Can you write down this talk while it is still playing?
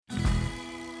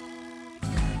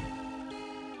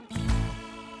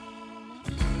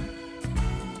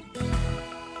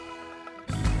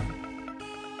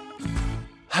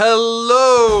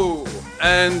Hello,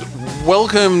 and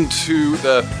welcome to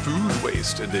the food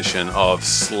waste edition of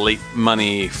Slate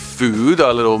Money Food,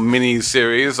 our little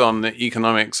mini-series on the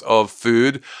economics of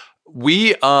food.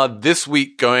 We are this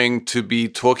week going to be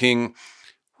talking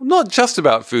not just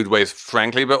about food waste,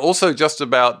 frankly, but also just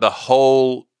about the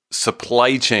whole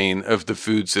supply chain of the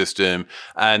food system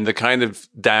and the kind of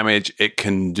damage it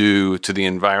can do to the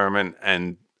environment.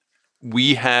 And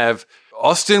we have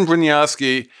Austin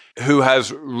Bronowski, who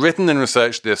has written and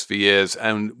researched this for years,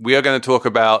 and we are going to talk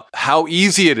about how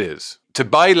easy it is to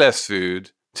buy less food,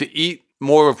 to eat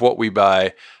more of what we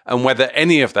buy, and whether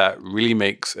any of that really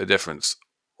makes a difference.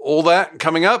 All that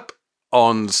coming up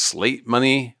on Slate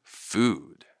Money Food.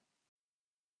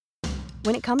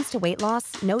 When it comes to weight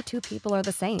loss, no two people are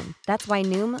the same. That's why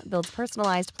Noom builds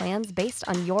personalized plans based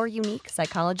on your unique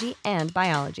psychology and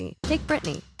biology. Take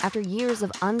Brittany. After years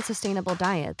of unsustainable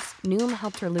diets, Noom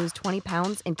helped her lose 20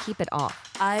 pounds and keep it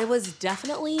off. I was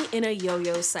definitely in a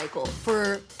yo-yo cycle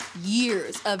for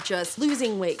years of just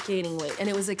losing weight, gaining weight, and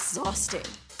it was exhausting.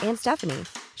 And Stephanie.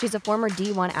 She's a former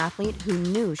D1 athlete who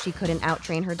knew she couldn't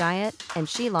outtrain her diet, and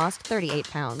she lost 38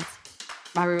 pounds.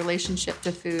 My relationship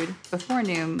to food before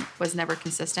Noom was never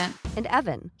consistent. And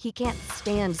Evan, he can't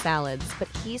stand salads, but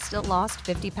he still lost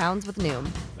 50 pounds with Noom.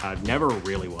 I never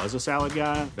really was a salad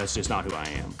guy. That's just not who I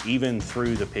am. Even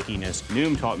through the pickiness,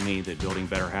 Noom taught me that building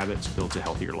better habits builds a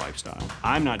healthier lifestyle.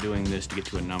 I'm not doing this to get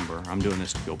to a number. I'm doing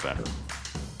this to feel better.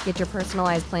 Get your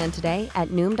personalized plan today at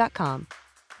Noom.com.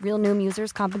 Real Noom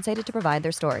users compensated to provide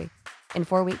their story. In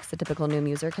 4 weeks, the typical Noom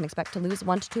user can expect to lose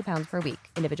 1 to 2 pounds per week.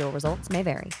 Individual results may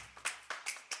vary.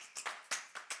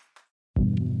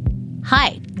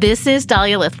 Hi, this is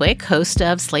Dahlia Lithwick, host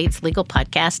of Slate's legal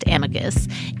podcast, Amicus.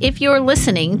 If you're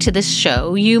listening to this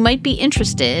show, you might be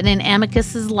interested in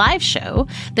Amicus's live show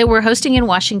that we're hosting in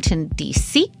Washington,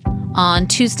 D.C. on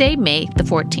Tuesday, May the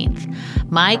 14th.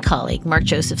 My colleague, Mark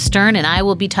Joseph Stern, and I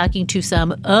will be talking to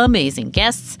some amazing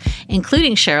guests,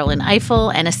 including Sherrilyn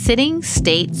Ifill and a sitting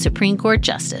state Supreme Court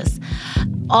justice,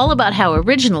 all about how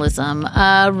originalism,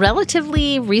 a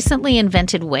relatively recently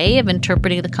invented way of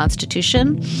interpreting the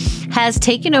Constitution, has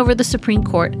taken over the Supreme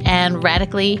Court and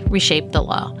radically reshaped the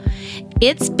law.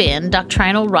 It's been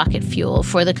doctrinal rocket fuel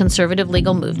for the conservative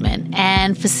legal movement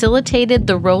and facilitated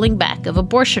the rolling back of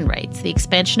abortion rights, the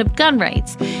expansion of gun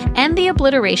rights, and the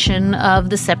obliteration of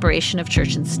the separation of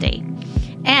church and state.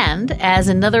 And as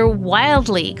another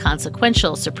wildly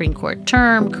consequential Supreme Court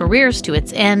term careers to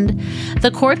its end,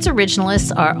 the court's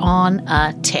originalists are on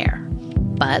a tear.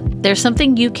 But there's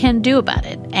something you can do about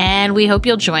it, and we hope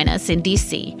you'll join us in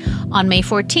D.C. on May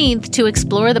 14th to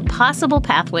explore the possible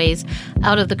pathways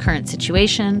out of the current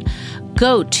situation.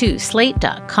 Go to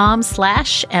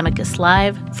slate.com/Amicus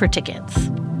Live for tickets.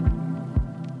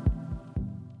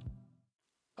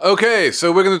 Okay,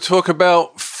 so we're going to talk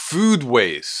about food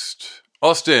waste.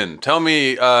 Austin, tell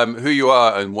me who you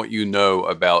are and what you know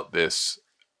about this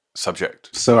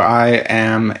subject. So I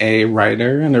am a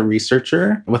writer and a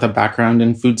researcher with a background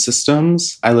in food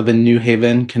systems. I live in New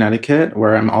Haven, Connecticut,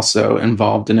 where I'm also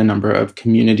involved in a number of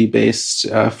community-based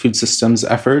food systems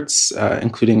efforts,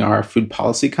 including our Food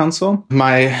Policy Council.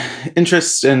 My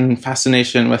interest and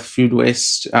fascination with food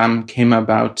waste came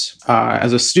about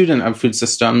as a student of food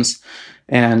systems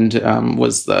and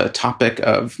was the topic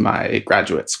of my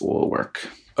graduate school work.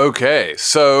 Okay,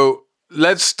 so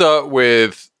let's start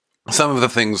with some of the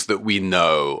things that we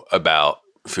know about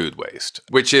food waste,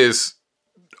 which is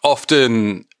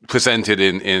often presented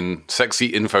in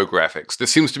sexy infographics.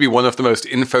 This seems to be one of the most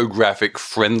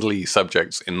infographic-friendly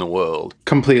subjects in the world.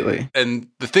 Completely. And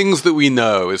the things that we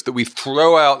know is that we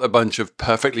throw out a bunch of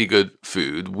perfectly good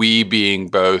food, we being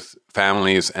both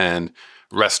families and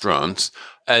restaurants,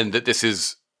 and that this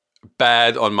is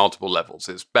bad on multiple levels.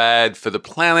 It's bad for the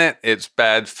planet. It's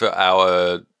bad for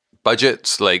our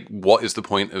budgets. Like, what is the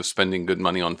point of spending good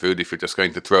money on food if you're just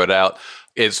going to throw it out?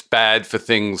 It's bad for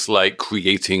things like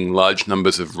creating large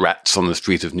numbers of rats on the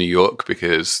street of New York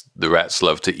because the rats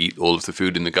love to eat all of the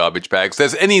food in the garbage bags.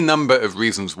 There's any number of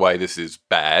reasons why this is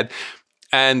bad.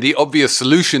 And the obvious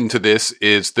solution to this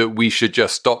is that we should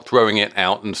just stop throwing it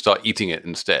out and start eating it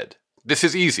instead. This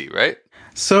is easy, right?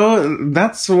 So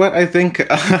that's what I think.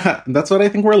 That's what I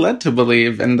think we're led to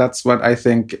believe, and that's what I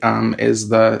think is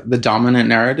the dominant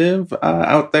narrative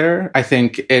out there. I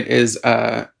think it is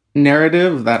a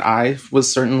narrative that I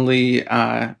was certainly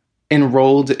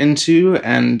enrolled into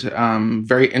and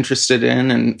very interested in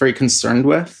and very concerned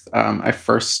with. I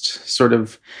first sort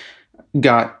of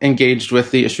got engaged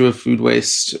with the issue of food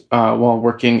waste while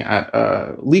working at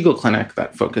a legal clinic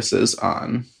that focuses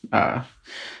on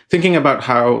thinking about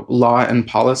how law and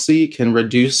policy can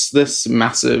reduce this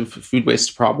massive food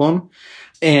waste problem.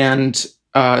 And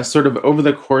sort of over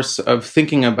the course of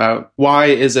thinking about why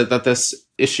is it that this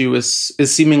issue is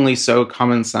seemingly so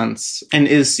common sense and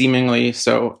is seemingly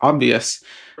so obvious,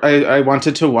 I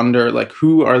wanted to wonder, like,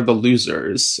 who are the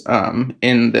losers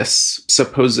in this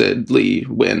supposedly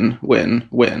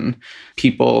win-win-win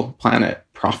people, planet,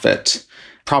 profit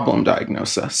problem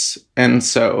diagnosis. And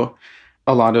so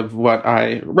a lot of what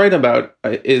I write about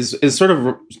is sort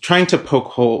of trying to poke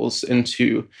holes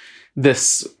into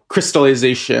this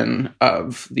crystallization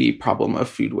of the problem of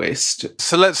food waste.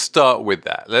 So let's start with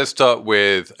that. Let's start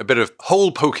with a bit of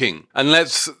hole poking. And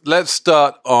let's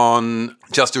start on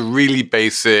just a really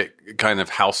basic kind of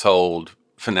household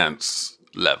finance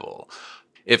level.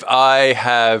 If I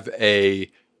have a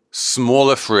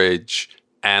smaller fridge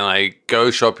and I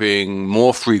go shopping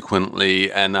more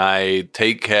frequently and I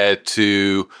take care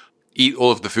to eat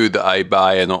all of the food that I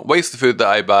buy and not waste the food that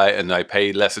I buy, and I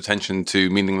pay less attention to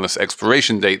meaningless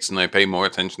expiration dates, and I pay more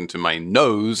attention to my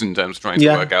nose in terms of trying to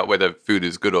work out whether food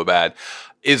is good or bad.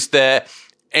 Is there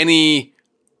any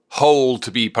hole to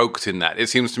be poked in that? It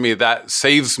seems to me that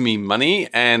saves me money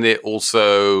and it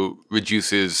also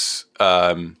reduces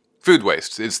food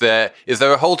waste. Is there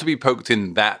a hole to be poked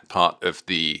in that part of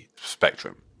the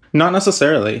spectrum? Not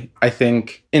necessarily. I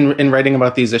think in writing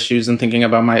about these issues and thinking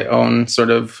about my own sort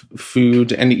of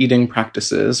food and eating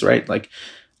practices, right? Like,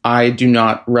 I do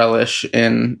not relish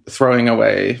in throwing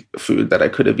away food that I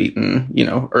could have eaten,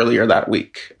 earlier that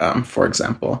week, for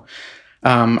example.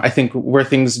 I think where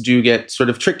things do get sort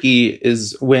of tricky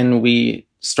is when we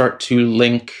start to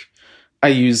link, I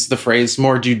use the phrase,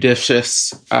 more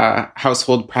judicious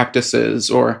household practices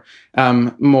or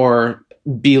more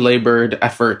belabored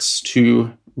efforts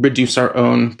to reduce our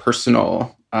own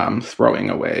personal throwing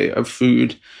away of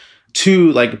food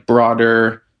to like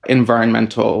broader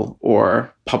environmental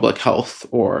or public health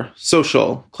or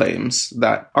social claims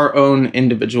that our own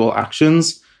individual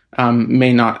actions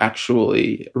may not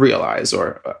actually realize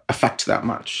or affect that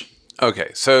much. Okay,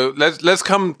 so let's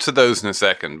come to those in a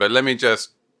second, but let me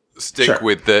just stick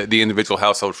with the individual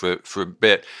household for a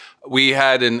bit. We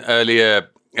had an earlier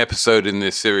episode in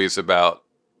this series about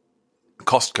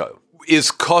Costco.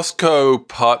 Is Costco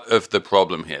part of the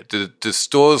problem here? Do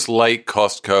stores like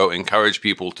Costco encourage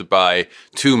people to buy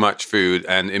too much food?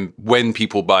 And when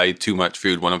people buy too much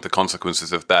food, one of the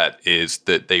consequences of that is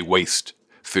that they waste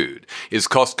food. Is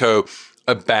Costco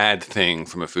a bad thing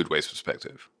from a food waste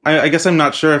perspective? I guess I'm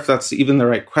not sure if that's even the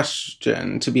right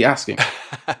question to be asking.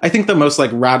 I think the most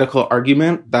radical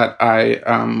argument that I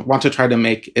want to try to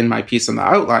make in my piece in the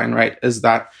outline, right, is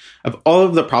that of all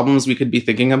of the problems we could be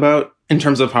thinking about in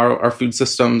terms of how our food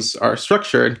systems are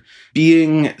structured,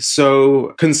 being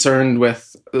so concerned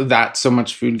with that so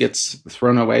much food gets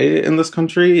thrown away in this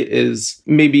country is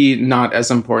maybe not as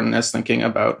important as thinking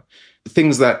about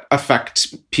things that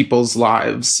affect people's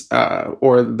lives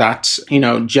or that,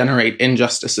 generate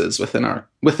injustices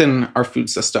within our food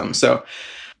system. So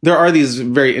there are these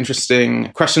very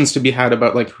interesting questions to be had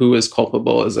about who is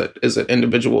culpable. Is it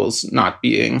individuals not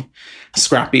being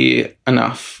scrappy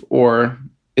enough, or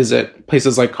is it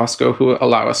places like Costco who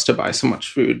allow us to buy so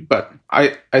much food? But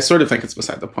I sort of think it's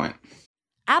beside the point.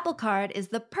 Apple Card is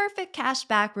the perfect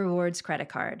cashback rewards credit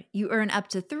card. You earn up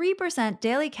to 3%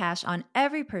 daily cash on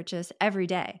every purchase every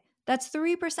day. That's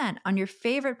 3% on your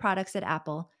favorite products at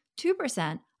Apple,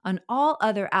 2% on all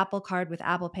other Apple Card with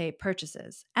Apple Pay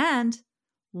purchases, and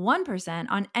 1%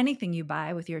 on anything you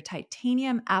buy with your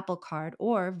titanium Apple Card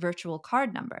or virtual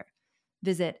card number.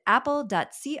 Visit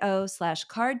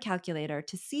apple.co/card calculator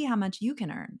to see how much you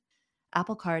can earn.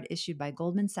 Apple Card issued by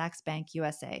Goldman Sachs Bank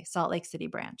USA, Salt Lake City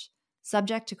branch.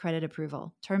 Subject to credit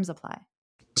approval. Terms apply.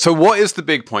 So what is the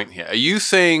big point here? Are you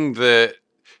saying that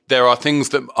there are things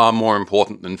that are more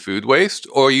important than food waste,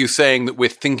 or are you saying that we're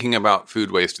thinking about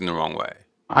food waste in the wrong way?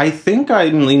 I think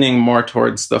I'm leaning more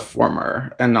towards the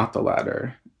former and not the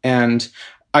latter. And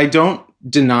I don't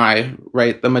deny,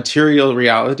 right, the material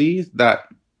reality that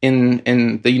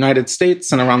in the United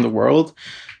States and around the world,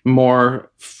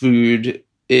 more food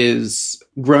is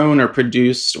grown or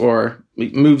produced or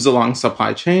moves along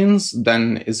supply chains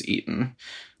than is eaten.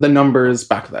 The numbers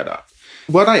back that up.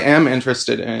 What I am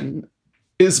interested in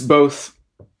is both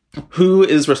who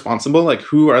is responsible,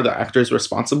 who are the actors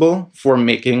responsible for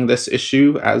making this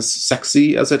issue as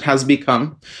sexy as it has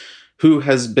become, who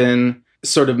has been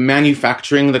sort of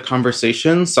manufacturing the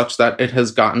conversation such that it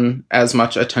has gotten as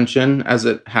much attention as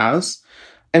it has,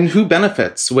 and who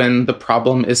benefits when the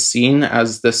problem is seen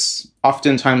as this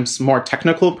oftentimes more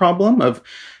technical problem of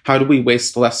how do we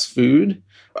waste less food,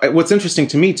 What's interesting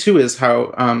to me, too, is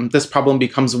how this problem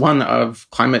becomes one of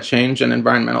climate change and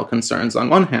environmental concerns on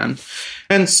one hand,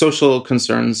 and social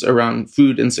concerns around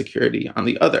food insecurity on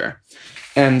the other.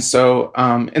 And so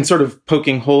in sort of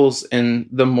poking holes in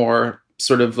the more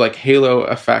sort of like halo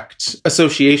effect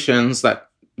associations that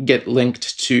get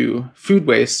linked to food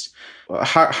waste,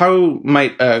 how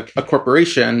might a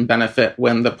corporation benefit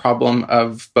when the problem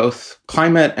of both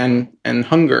climate and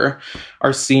hunger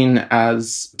are seen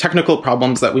as technical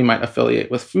problems that we might affiliate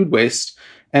with food waste?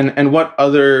 And what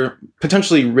other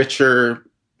potentially richer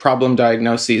problem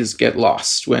diagnoses get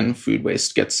lost when food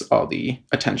waste gets all the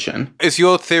attention? Is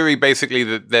your theory basically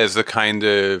that there's a kind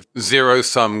of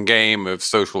zero-sum game of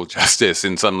social justice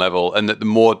in some level, and that the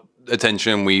more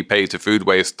attention we pay to food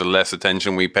waste, the less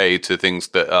attention we pay to things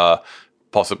that are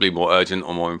possibly more urgent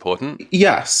or more important?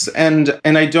 Yes. And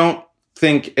I don't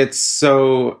think it's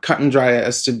so cut and dry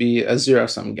as to be a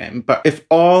zero-sum game. But if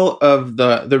all of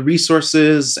the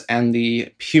resources and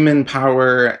the human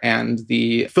power and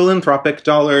the philanthropic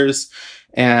dollars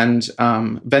and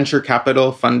venture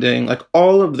capital funding, like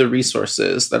all of the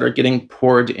resources that are getting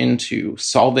poured into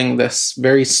solving this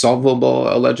very solvable,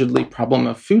 allegedly problem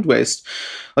of food waste,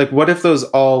 like what if those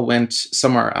all went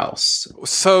somewhere else?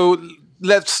 So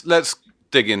let's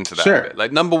dig into that a bit.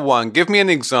 Like, number one, give me an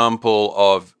example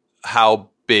of how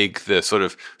big the sort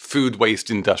of food waste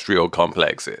industrial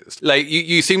complex is. Like,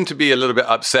 you seem to be a little bit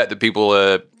upset that people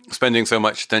are spending so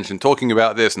much attention talking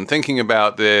about this and thinking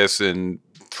about this and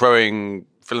throwing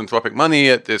philanthropic money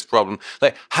at this problem.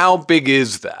 Like, how big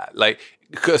is that? Like,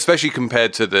 especially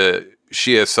compared to the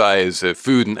sheer size of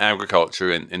food and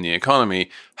agriculture in the economy,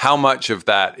 how much of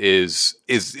that is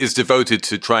devoted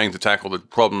to trying to tackle the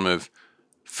problem of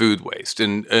food waste?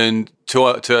 And to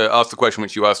ask the question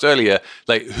which you asked earlier,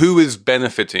 like, who is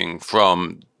benefiting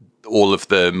from all of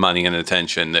the money and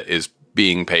attention that is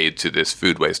being paid to this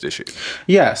food waste issue?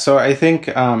 Yeah, so I think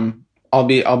I'll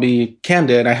be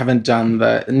candid. I haven't done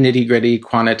the nitty-gritty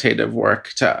quantitative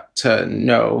work to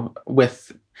know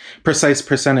with precise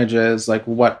percentages like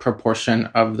what proportion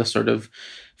of the sort of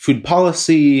food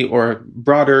policy or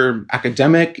broader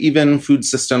academic, even food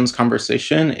systems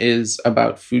conversation is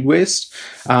about food waste.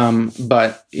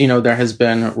 But, there has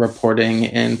been reporting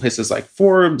in places like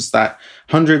Forbes that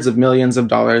hundreds of millions of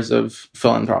dollars of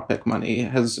philanthropic money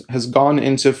has gone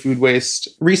into food waste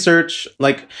research.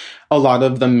 Like a lot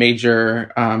of the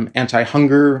major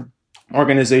anti-hunger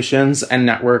organizations and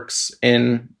networks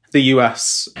in the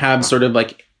US have sort of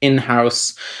like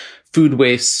in-house food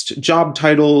waste job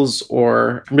titles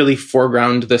or really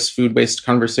foreground this food waste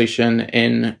conversation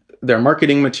in their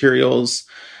marketing materials.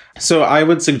 So I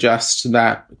would suggest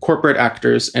that corporate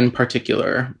actors in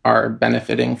particular are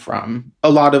benefiting from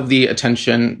a lot of the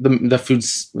attention,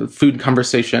 the food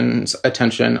conversation's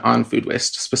attention on food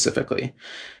waste specifically.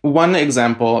 One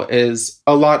example is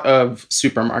a lot of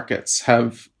supermarkets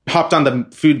have hopped on the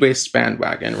food waste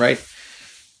bandwagon, right?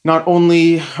 Not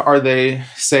only are they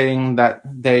saying that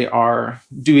they are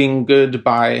doing good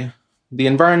by the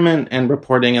environment and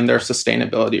reporting in their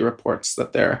sustainability reports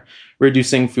that they're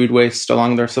reducing food waste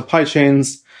along their supply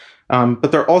chains,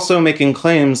 but they're also making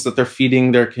claims that they're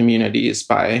feeding their communities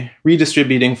by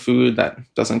redistributing food that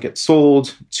doesn't get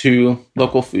sold to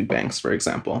local food banks, for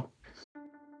example.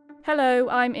 Hello,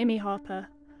 I'm Imi Harper.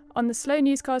 On the Slow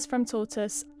Newscast from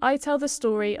Tortoise, I tell the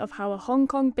story of how a Hong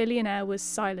Kong billionaire was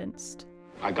silenced.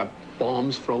 I got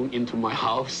bombs thrown into my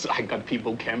house. I got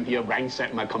people came here,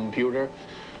 ransacked my computer.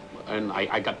 And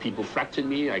I got people threatening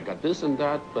me. I got this and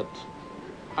that, but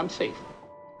I'm safe.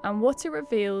 And what it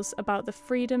reveals about the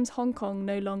freedoms Hong Kong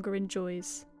no longer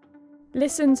enjoys.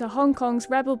 Listen to Hong Kong's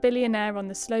rebel billionaire on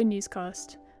the Slow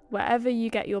Newscast, wherever you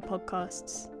get your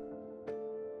podcasts.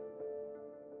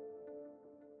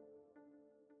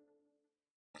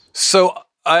 So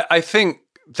I think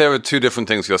there are two different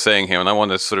things you're saying here, and I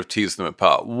want to sort of tease them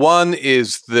apart. One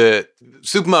is that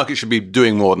supermarkets should be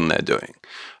doing more than they're doing.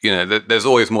 There's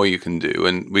always more you can do,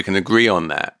 and we can agree on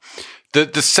that.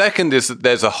 The second is that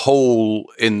there's a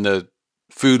hole in the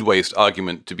food waste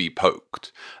argument to be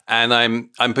poked, and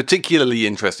I'm particularly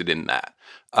interested in that.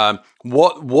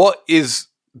 What is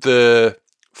the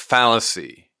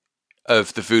fallacy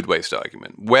of the food waste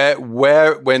argument? Where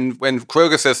when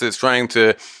Kroger says it's trying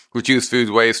to reduce food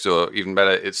waste, or even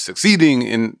better, it's succeeding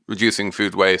in reducing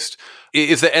food waste,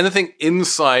 is there anything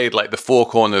inside like the four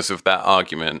corners of that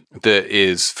argument that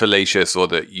is fallacious or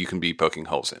that you can be poking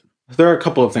holes in? There are a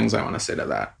couple of things I want to say to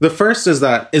that. The first is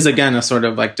again a sort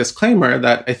of like disclaimer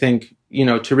that I think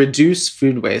to reduce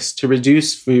food waste, to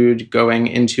reduce food going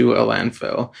into a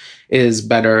landfill is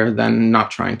better than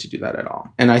not trying to do that at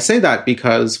all. And I say that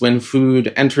because when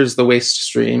food enters the waste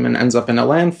stream and ends up in a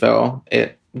landfill,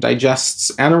 it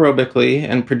digests anaerobically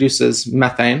and produces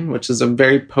methane, which is a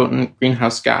very potent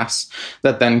greenhouse gas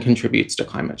that then contributes to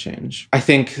climate change. I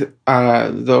think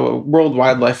the World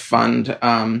Wildlife Fund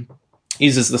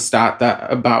uses the stat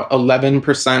that about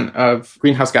 11% of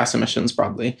greenhouse gas emissions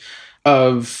broadly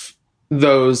of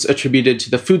those attributed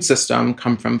to the food system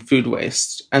come from food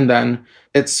waste. And then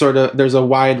it's there's a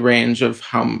wide range of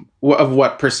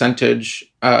what percentage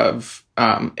of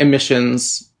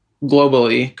emissions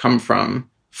globally come from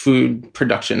food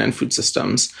production and food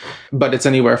systems. But it's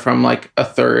anywhere from like a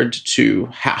third to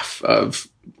half of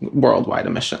worldwide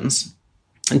emissions,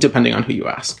 depending on who you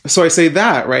ask. So I say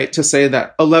that, right, to say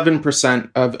that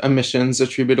 11% of emissions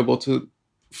attributable to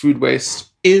food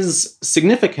waste is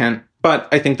significant, but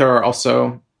I think there are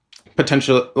also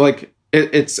potential, like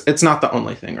it's not the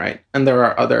only thing, right? And there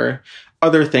are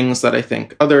other things that I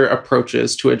think, other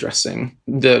approaches to addressing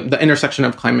the intersection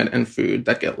of climate and food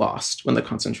that get lost when the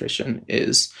concentration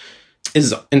is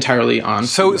entirely on.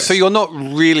 So you're not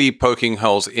really poking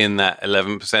holes in that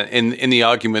 11%, in the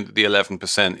argument that the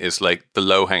 11% is like the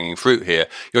low-hanging fruit here.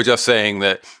 You're just saying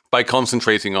that by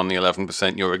concentrating on the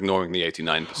 11%, you're ignoring the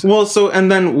 89%. Well,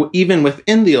 and then even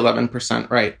within the 11%,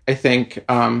 right, I think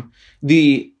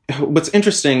what's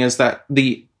interesting is that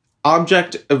the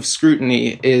object of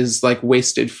scrutiny is like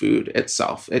wasted food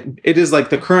itself. It is like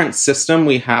the current system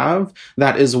we have.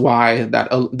 That is why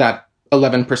that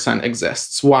 11%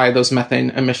 exists, why those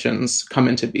methane emissions come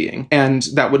into being. And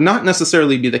that would not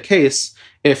necessarily be the case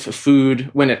if food,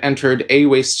 when it entered a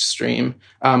waste stream,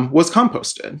 was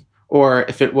composted, or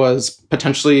if it was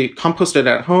potentially composted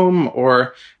at home,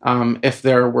 or if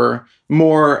there were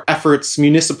more efforts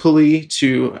municipally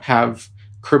to have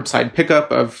curbside pickup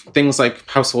of things like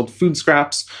household food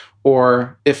scraps,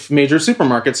 or if major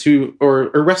supermarkets or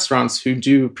restaurants who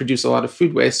do produce a lot of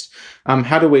food waste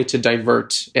had a way to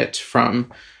divert it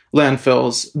from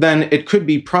landfills, then it could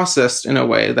be processed in a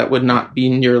way that would not be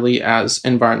nearly as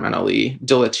environmentally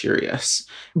deleterious.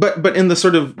 But in the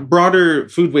sort of broader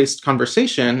food waste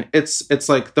conversation, it's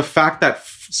like the fact that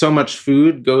so much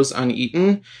food goes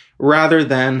uneaten rather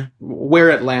than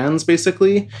where it lands,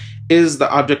 basically, is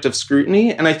the object of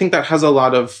scrutiny. And I think that has a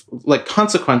lot of like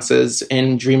consequences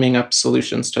in dreaming up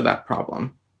solutions to that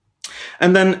problem.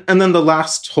 And then the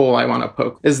last hole I want to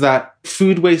poke is that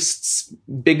food waste's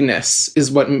bigness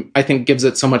is what I think gives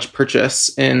it so much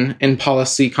purchase in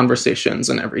policy conversations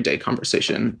and everyday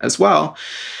conversation as well.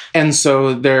 And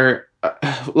so there,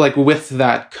 like with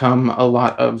that come a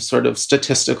lot of sort of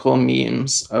statistical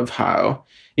memes of how,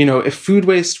 if food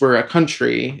waste were a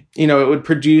country, it would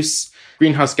produce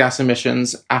greenhouse gas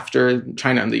emissions after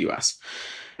China and the US.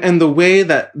 And the way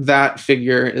that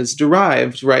figure is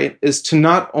derived, right, is to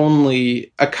not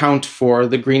only account for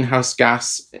the greenhouse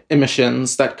gas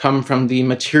emissions that come from the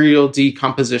material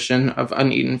decomposition of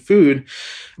uneaten food,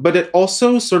 but it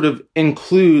also sort of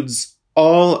includes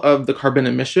all of the carbon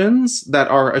emissions that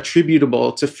are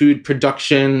attributable to food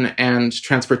production and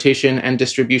transportation and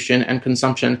distribution and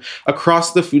consumption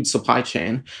across the food supply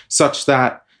chain, such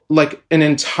that like an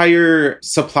entire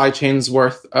supply chain's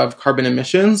worth of carbon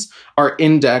emissions are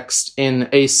indexed in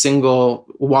a single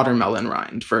watermelon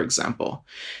rind, for example.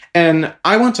 And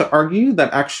I want to argue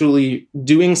that actually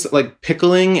doing like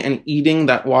pickling and eating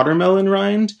that watermelon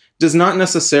rind does not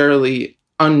necessarily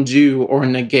undo or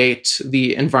negate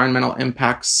the environmental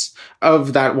impacts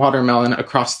of that watermelon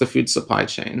across the food supply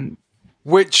chain.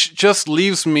 Which just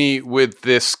leaves me with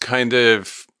this kind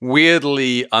of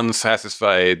weirdly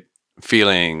unsatisfied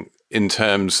feeling in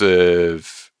terms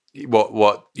of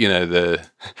what you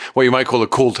might call a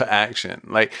call to action.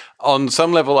 Like on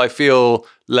some level, I feel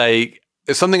like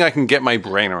it's something I can get my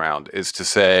brain around is to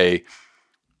say,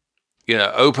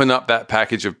 open up that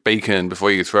package of bacon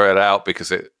before you throw it out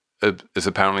because it is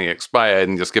apparently expired,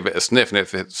 and just give it a sniff. And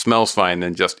if it smells fine,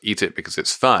 then just eat it because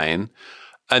it's fine.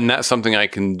 And that's something I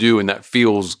can do, and that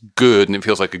feels good, and it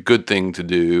feels like a good thing to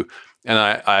do. And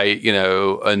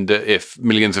and if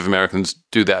millions of Americans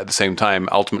do that at the same time,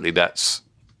 ultimately that's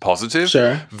positive.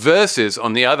 Sure. Versus,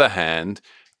 on the other hand,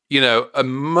 a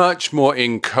much more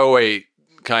inchoate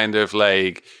kind of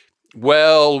like,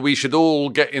 well, we should all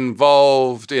get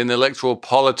involved in electoral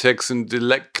politics and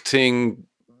electing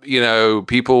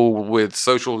people with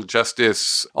social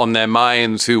justice on their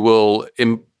minds who will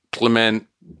implement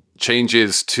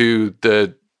changes to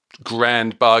the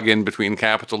grand bargain between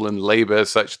capital and labor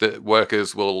such that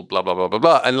workers will blah, blah, blah, blah,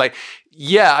 blah. And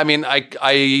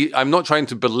I'm not trying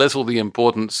to belittle the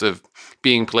importance of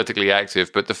being politically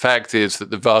active, but the fact is that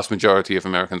the vast majority of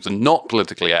Americans are not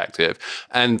politically active.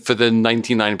 And for the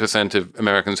 99% of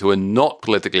Americans who are not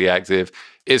politically active,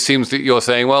 it seems that you're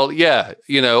saying, well, yeah,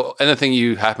 anything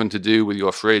you happen to do with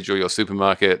your fridge or your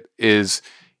supermarket is,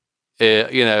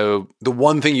 the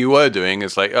one thing you were doing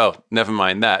is like, oh, never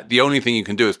mind that. The only thing you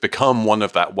can do is become one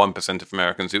of that 1% of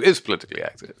Americans who is politically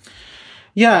active.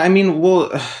 Yeah, I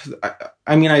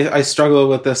struggle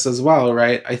with this as well,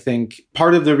 right? I think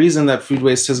part of the reason that food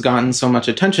waste has gotten so much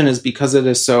attention is because it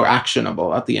is so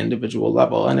actionable at the individual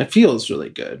level, and it feels really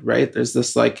good, right? There's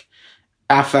this like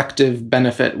affective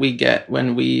benefit we get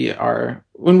when we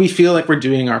feel like we're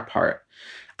doing our part.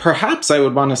 Perhaps I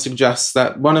would want to suggest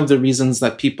that one of the reasons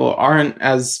that people aren't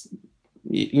as,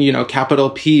 capital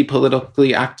P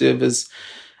politically active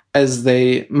as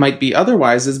they might be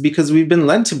otherwise is because we've been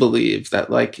led to believe that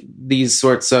like these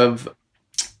sorts of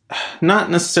not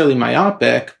necessarily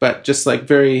myopic, but just like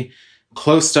very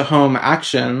close to home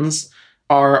actions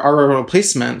are a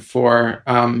replacement for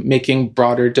making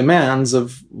broader demands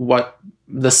of what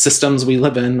the systems we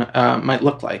live in might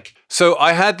look like. So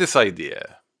I had this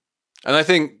idea, and I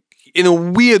think in a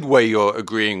weird way you're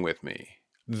agreeing with me,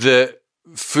 that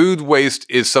food waste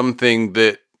is something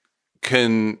that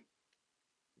can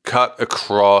cut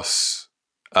across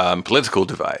political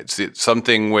divides. It's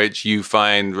something which you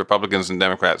find Republicans and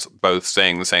Democrats both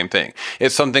saying the same thing.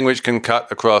 It's something which can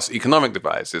cut across economic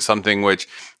divides. It's something which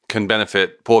can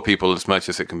benefit poor people as much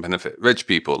as it can benefit rich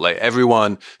people. Like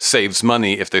everyone saves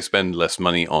money if they spend less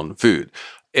money on food.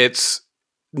 It's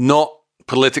not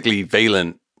politically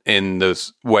valent in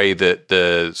the way that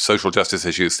the social justice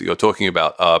issues that you're talking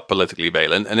about are politically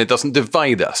valent, and it doesn't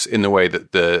divide us in the way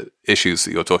that the issues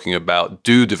that you're talking about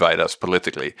do divide us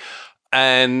politically.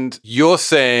 And you're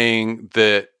saying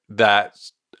that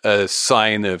that's a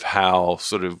sign of how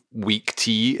sort of weak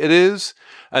tea it is.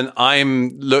 And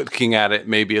I'm looking at it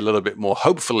maybe a little bit more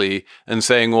hopefully and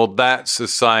saying, well, that's a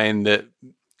sign that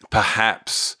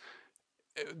perhaps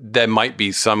there might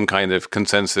be some kind of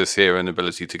consensus here and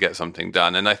ability to get something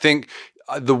done. And I think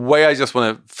the way I just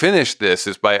want to finish this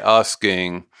is by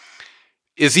asking,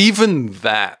 is even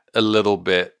that a little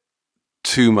bit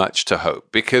too much to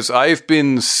hope? Because I've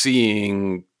been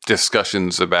seeing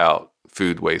discussions about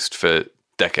food waste for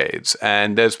decades,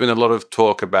 and there's been a lot of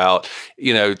talk about,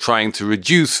 trying to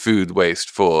reduce food waste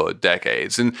for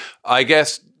decades. And I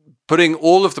guess putting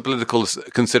all of the political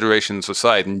considerations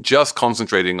aside and just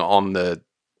concentrating on the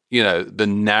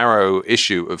narrow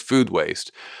issue of food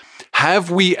waste,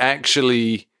 have we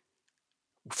actually,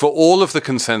 for all of the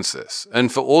consensus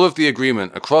and for all of the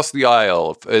agreement across the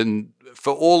aisle and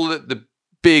for all that the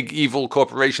big evil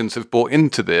corporations have bought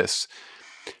into this,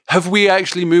 have we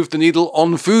actually moved the needle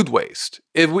on food waste?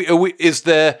 Is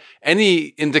there any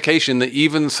indication that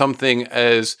even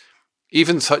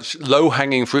such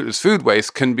low-hanging fruit as food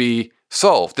waste can be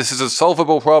solved? This is a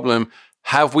solvable problem.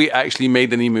 Have we actually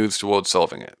made any moves towards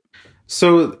solving it?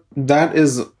 So that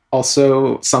is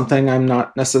also something I'm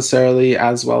not necessarily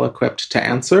as well equipped to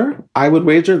answer. I would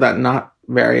wager that not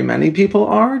very many people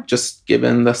are, just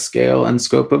given the scale and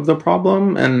scope of the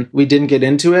problem. And we didn't get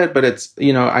into it, but it's,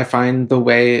 I find the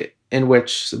way in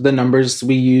which the numbers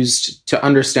we used to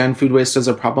understand food waste as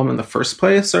a problem in the first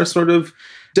place are sort of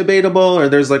debatable, or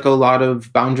there's like a lot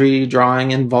of boundary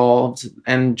drawing involved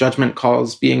and judgment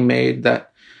calls being made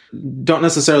that don't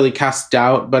necessarily cast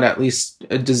doubt, but at least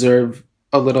deserve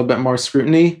a little bit more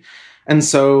scrutiny. And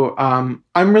so I'm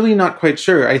really not quite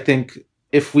sure. I think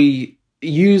if we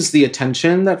use the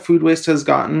attention that food waste has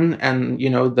gotten and,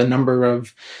 the number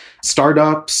of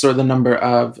startups or the number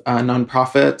of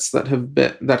nonprofits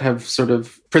that have sort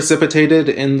of precipitated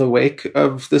in the wake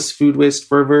of this food waste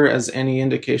fervor as any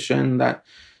indication that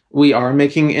we are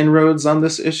making inroads on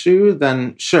this issue,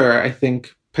 then sure, I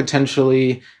think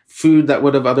potentially food that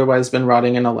would have otherwise been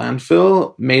rotting in a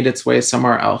landfill made its way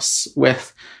somewhere else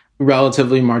with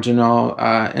relatively marginal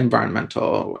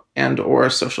environmental and or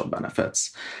social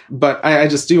benefits. But I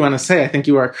just do want to say, I think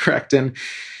you are correct in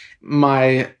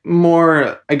my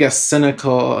more, I guess,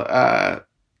 cynical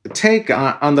take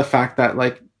on the fact that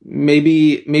like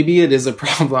maybe it is a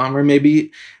problem, or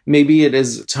maybe it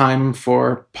is time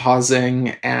for pausing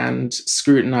and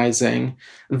scrutinizing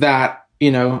that,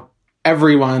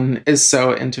 everyone is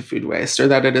so into food waste, or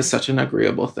that it is such an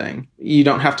agreeable thing. You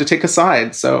don't have to take a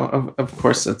side. So, of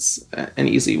course, it's an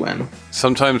easy win.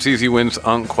 Sometimes easy wins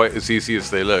aren't quite as easy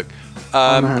as they look.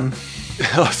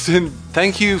 Austin,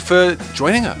 thank you for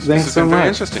joining us. Thanks this has so been very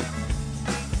much. Interesting.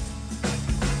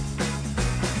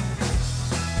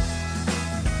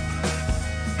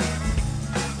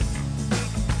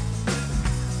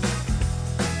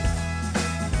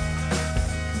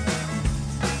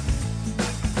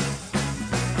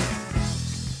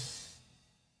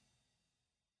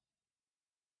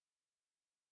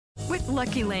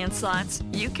 Lucky Land Slots,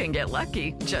 you can get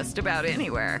lucky just about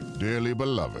anywhere. Dearly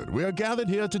beloved, we are gathered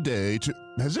here today to...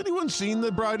 Has anyone seen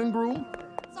the bride and groom?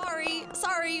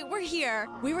 Sorry, we're here.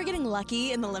 We were getting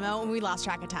lucky in the limo and we lost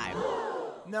track of time.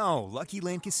 No, Lucky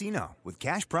Land Casino, with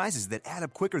cash prizes that add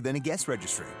up quicker than a guest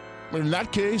registry. In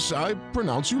that case, I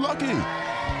pronounce you lucky.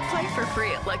 Play for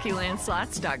free at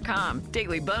LuckyLandSlots.com.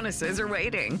 Daily bonuses are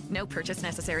waiting. No purchase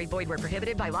necessary. Void where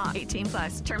prohibited by law.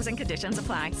 18+. Terms and conditions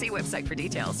apply. See website for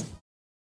details.